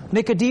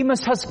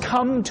 Nicodemus has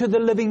come to the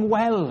living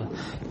well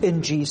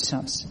in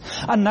Jesus.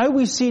 And now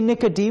we see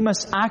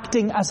Nicodemus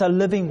acting as a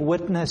living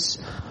witness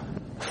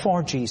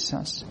for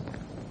Jesus.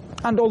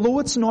 And although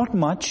it's not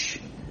much,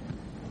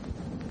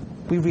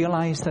 we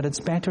realize that it's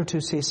better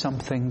to say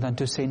something than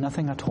to say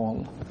nothing at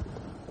all.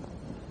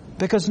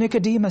 Because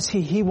Nicodemus,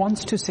 he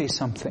wants to say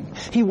something.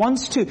 He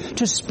wants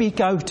to speak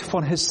out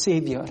for his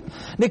Savior.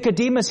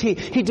 Nicodemus,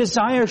 he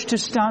desires to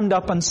stand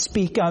up and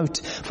speak out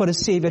for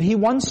his Savior. He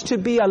wants to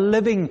be a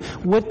living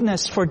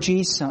witness for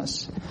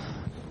Jesus.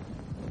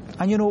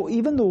 And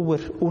even though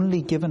we're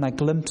only given a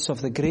glimpse of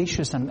the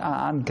gracious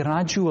and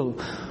gradual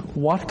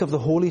work of the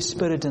Holy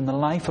Spirit in the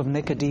life of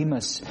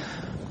Nicodemus,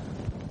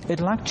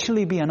 it'll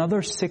actually be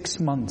another 6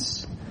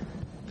 months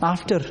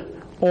after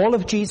all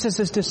of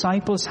Jesus'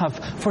 disciples have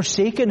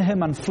forsaken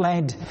him and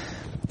fled.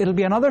 It'll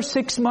be another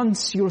 6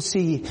 months, you'll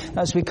see,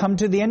 as we come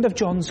to the end of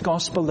John's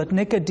Gospel, that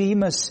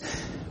Nicodemus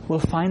will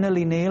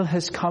finally nail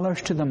his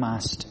colours to the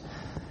mast.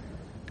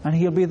 And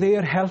he'll be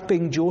there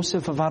helping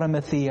Joseph of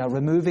Arimathea,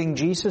 removing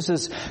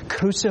Jesus'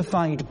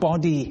 crucified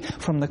body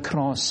from the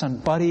cross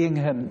and burying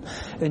him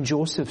in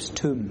Joseph's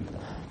tomb.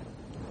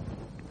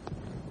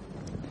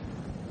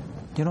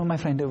 My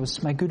friend, it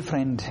was my good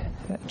friend,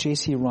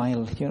 J.C.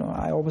 Ryle.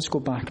 I always go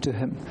back to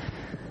him.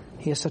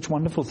 He has such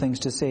wonderful things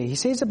to say. He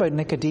says about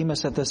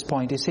Nicodemus at this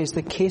point, he says,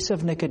 the case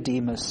of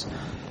Nicodemus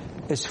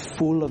is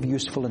full of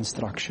useful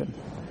instruction.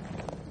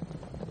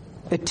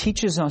 It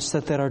teaches us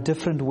that there are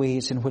different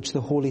ways in which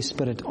the Holy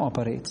Spirit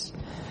operates.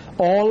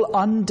 All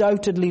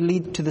undoubtedly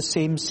lead to the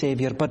same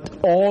Savior,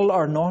 but all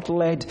are not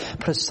led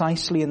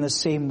precisely in the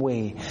same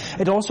way.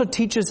 It also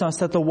teaches us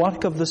that the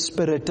work of the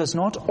Spirit does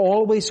not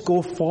always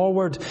go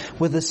forward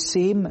with the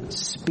same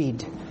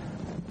speed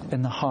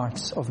in the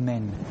hearts of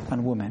men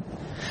and women.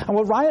 And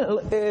what Ryle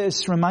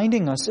is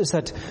reminding us is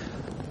that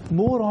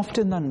more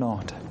often than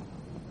not,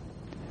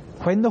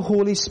 when the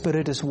Holy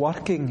Spirit is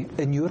working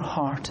in your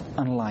heart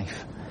and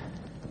life,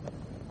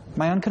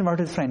 my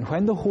unconverted friend,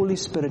 when the Holy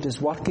Spirit is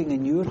working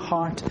in your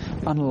heart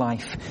and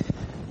life,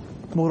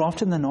 more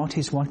often than not,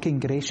 He's working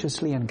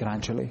graciously and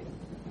gradually.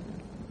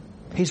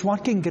 He's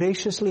working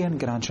graciously and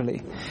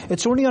gradually.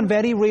 It's only on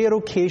very rare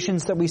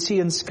occasions that we see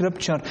in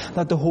Scripture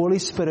that the Holy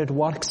Spirit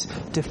works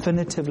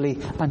definitively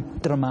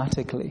and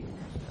dramatically.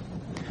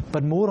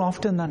 But more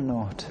often than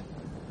not,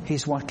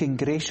 He's working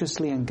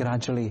graciously and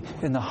gradually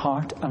in the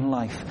heart and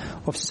life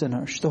of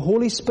sinners. The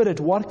Holy Spirit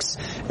works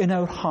in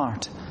our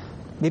heart,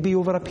 maybe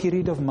over a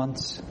period of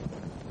months,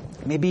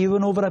 maybe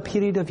even over a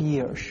period of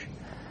years.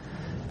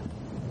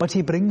 But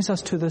He brings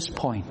us to this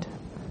point.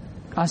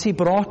 As He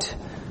brought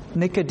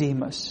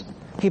Nicodemus,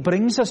 He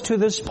brings us to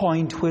this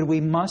point where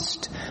we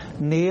must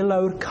nail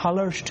our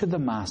colours to the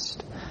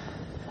mast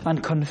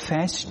and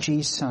confess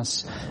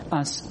Jesus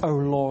as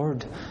our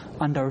Lord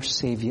and our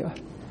Saviour.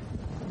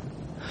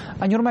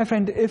 And my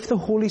friend, if the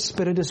Holy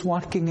Spirit is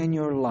working in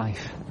your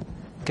life,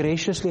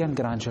 graciously and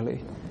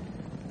gradually,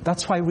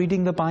 that's why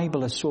reading the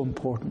Bible is so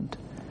important.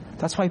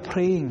 That's why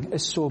praying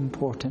is so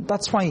important.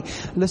 That's why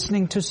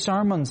listening to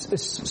sermons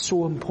is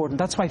so important.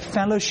 That's why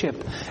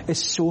fellowship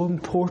is so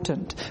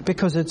important.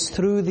 Because it's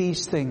through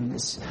these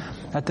things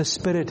that the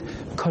Spirit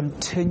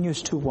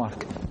continues to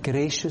work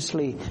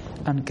graciously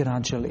and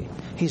gradually.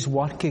 He's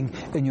working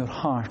in your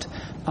heart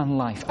and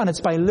life. And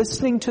it's by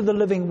listening to the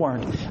living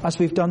Word, as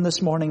we've done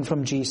this morning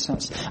from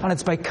Jesus. And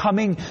it's by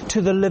coming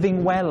to the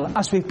living well,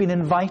 as we've been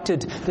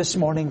invited this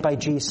morning by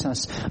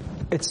Jesus.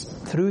 It's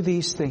through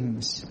these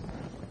things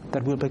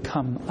that will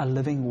become a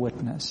living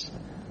witness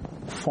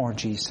for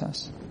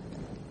Jesus.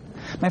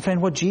 My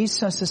friend, what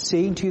Jesus is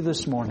saying to you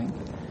this morning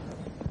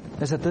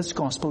is that this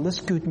gospel,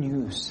 this good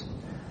news,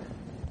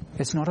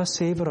 it's not a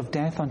savour of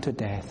death unto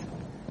death.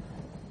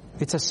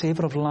 It's a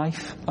savour of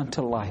life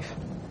unto life.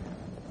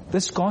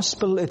 This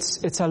gospel,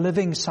 it's a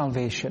living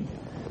salvation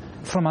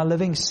from a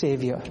living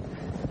Saviour.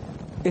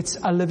 It's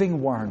a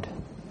living word.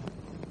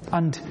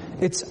 And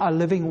it's a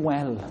living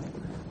well.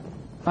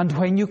 And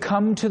when you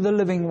come to the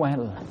living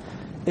well,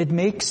 it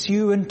makes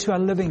you into a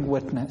living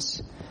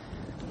witness.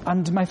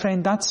 And my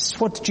friend, that's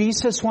what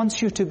Jesus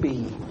wants you to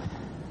be.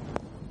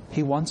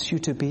 He wants you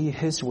to be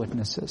His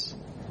witnesses.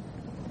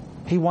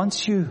 He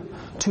wants you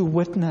to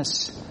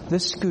witness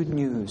this good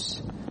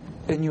news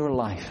in your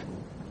life.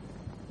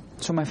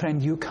 So my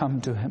friend, you come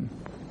to Him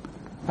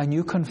and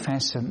you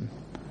confess Him.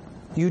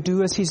 You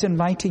do as He's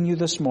inviting you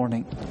this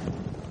morning.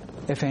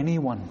 If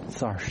anyone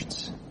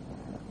thirsts,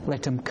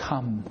 let him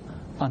come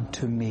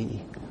unto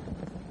me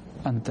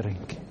and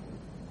drink.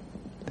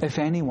 If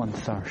anyone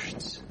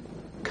thirsts,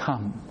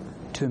 come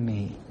to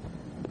me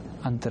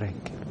and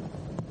drink.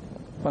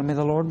 Well, may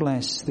the Lord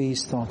bless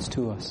these thoughts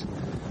to us.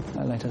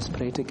 Let us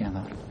pray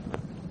together.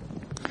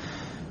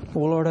 O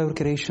Lord, our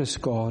gracious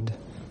God,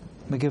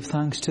 we give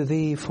thanks to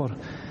Thee for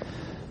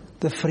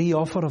the free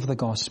offer of the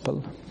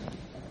gospel.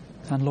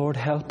 And Lord,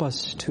 help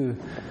us to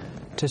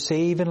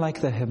say, even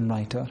like the hymn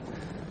writer,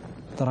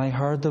 that I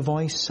heard the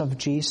voice of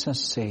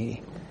Jesus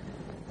say,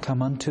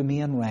 come unto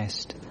me and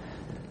rest.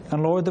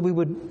 And Lord, that we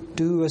would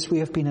do as we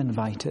have been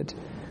invited,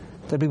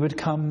 that we would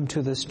come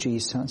to this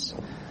Jesus,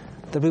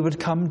 that we would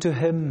come to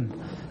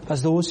Him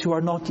as those who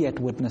are not yet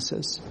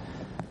witnesses,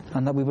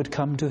 and that we would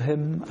come to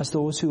Him as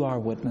those who are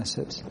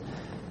witnesses.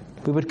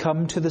 We would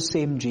come to the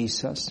same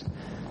Jesus,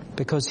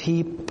 because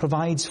He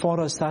provides for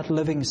us that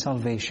living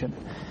salvation.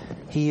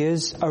 He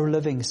is our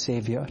living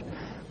Saviour.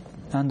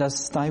 And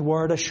as Thy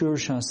word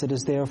assures us, it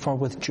is therefore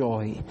with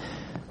joy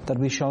that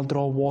we shall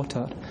draw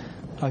water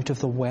out of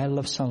the well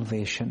of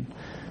salvation.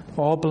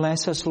 Oh,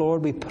 bless us,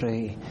 Lord, we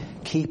pray.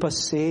 Keep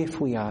us safe,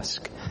 we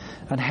ask.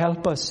 And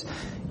help us,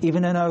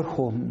 even in our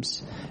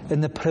homes,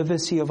 in the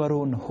privacy of our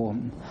own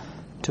home,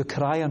 to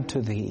cry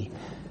unto Thee,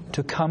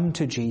 to come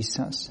to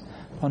Jesus,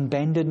 on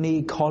bended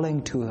knee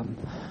calling to Him,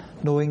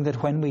 knowing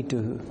that when we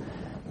do,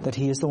 that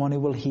He is the one who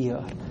will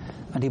hear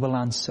and He will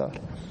answer.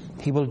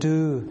 He will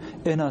do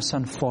in us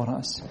and for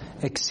us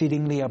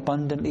exceedingly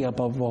abundantly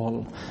above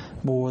all,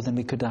 more than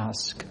we could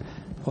ask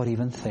or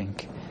even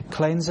think.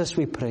 Cleanse us,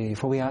 we pray,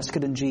 for we ask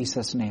it in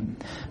Jesus' name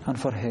and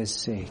for His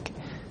sake.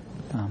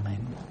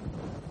 Amen.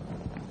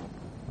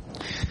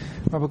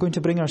 Well, we're going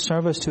to bring our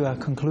service to a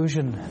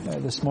conclusion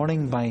this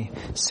morning by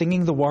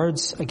singing the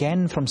words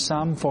again from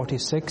Psalm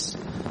 46.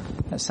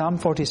 Psalm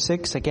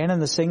 46, again in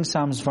the Sing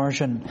Psalms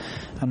version,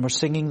 and we're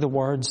singing the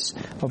words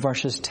of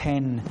verses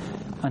 10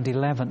 and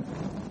 11.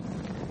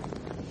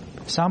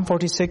 Psalm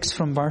 46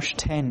 from verse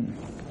 10,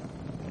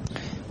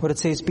 where it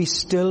says, be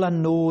still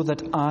and know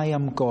that I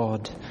am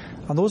God.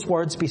 And those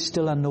words, be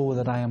still and know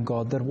that I am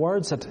God, they're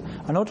words that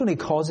are not only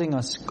causing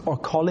us or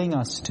calling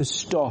us to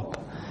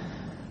stop,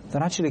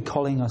 they're actually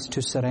calling us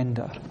to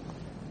surrender,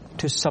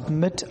 to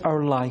submit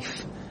our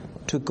life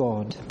to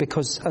God.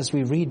 Because as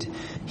we read,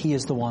 He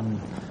is the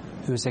one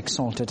who is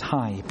exalted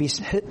high. Be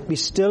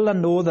still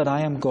and know that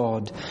I am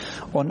God,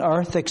 on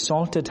earth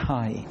exalted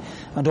high,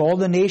 and all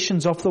the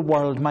nations of the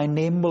world my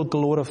name will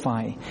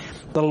glorify.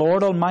 The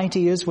Lord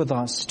Almighty is with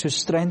us to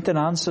strengthen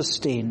and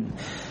sustain.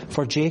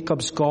 For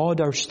Jacob's God,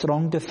 our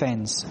strong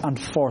defense and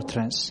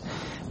fortress,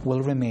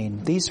 will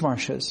remain. These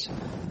verses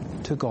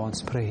to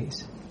God's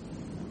praise.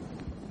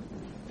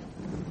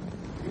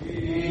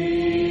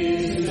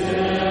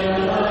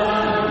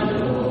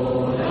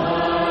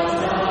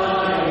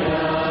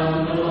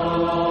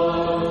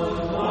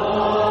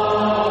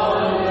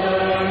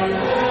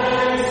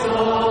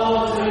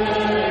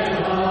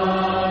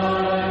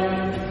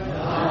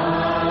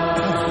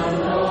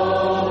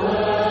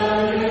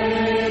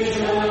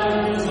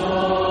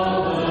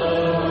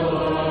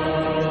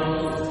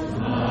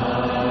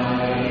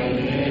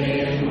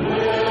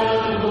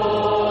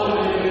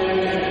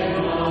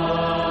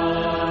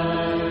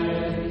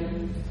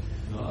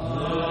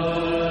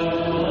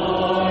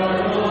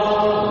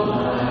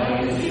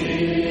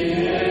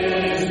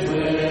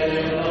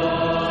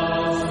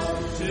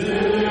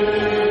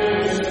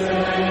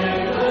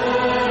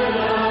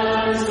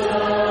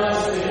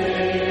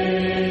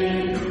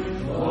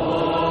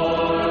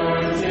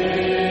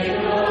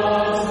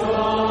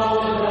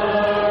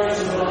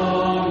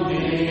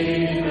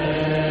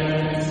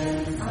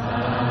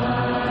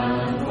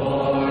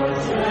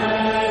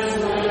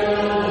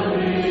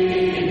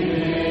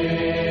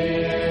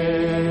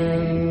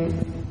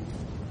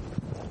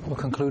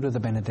 The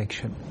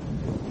benediction.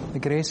 The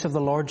grace of the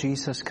Lord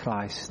Jesus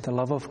Christ, the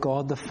love of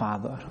God the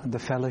Father, and the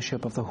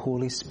fellowship of the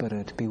Holy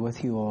Spirit be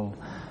with you all,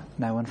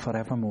 now and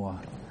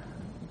forevermore.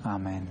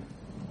 Amen.